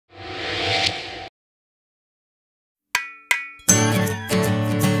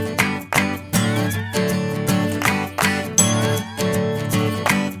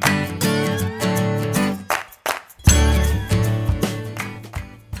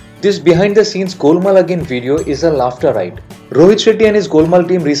This behind the scenes Golmaal Again video is a laughter ride. Rohit Shetty and his Golmaal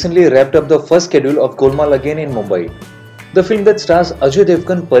team recently wrapped up the first schedule of Golmaal Again in Mumbai. The film that stars Ajay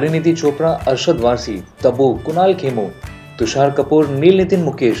Devgan, Pariniti Chopra, Arshad Varsi, Tabu, Kunal Khemu, Tushar Kapoor, Neil Nitin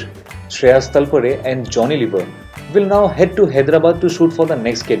Mukesh, Shreyas Talpade and Johnny Lieber will now head to Hyderabad to shoot for the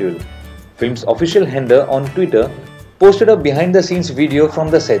next schedule. Film's official handler on Twitter posted a behind the scenes video from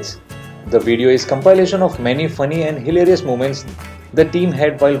the sets. The video is compilation of many funny and hilarious moments the team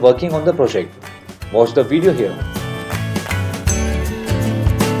had while working on the project. Watch the video here.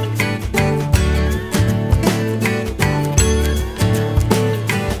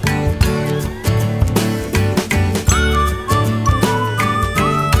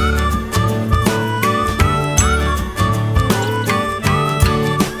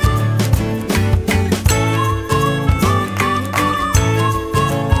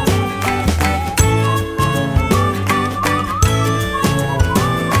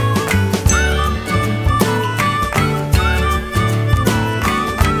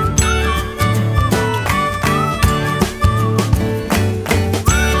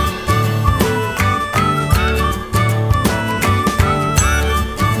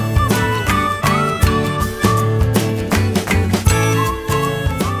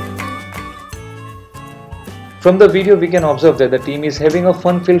 From the video, we can observe that the team is having a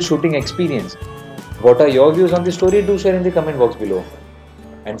fun-filled shooting experience. What are your views on the story? Do share in the comment box below.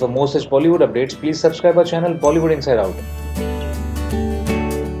 And for more such Bollywood updates, please subscribe our channel Bollywood Inside Out.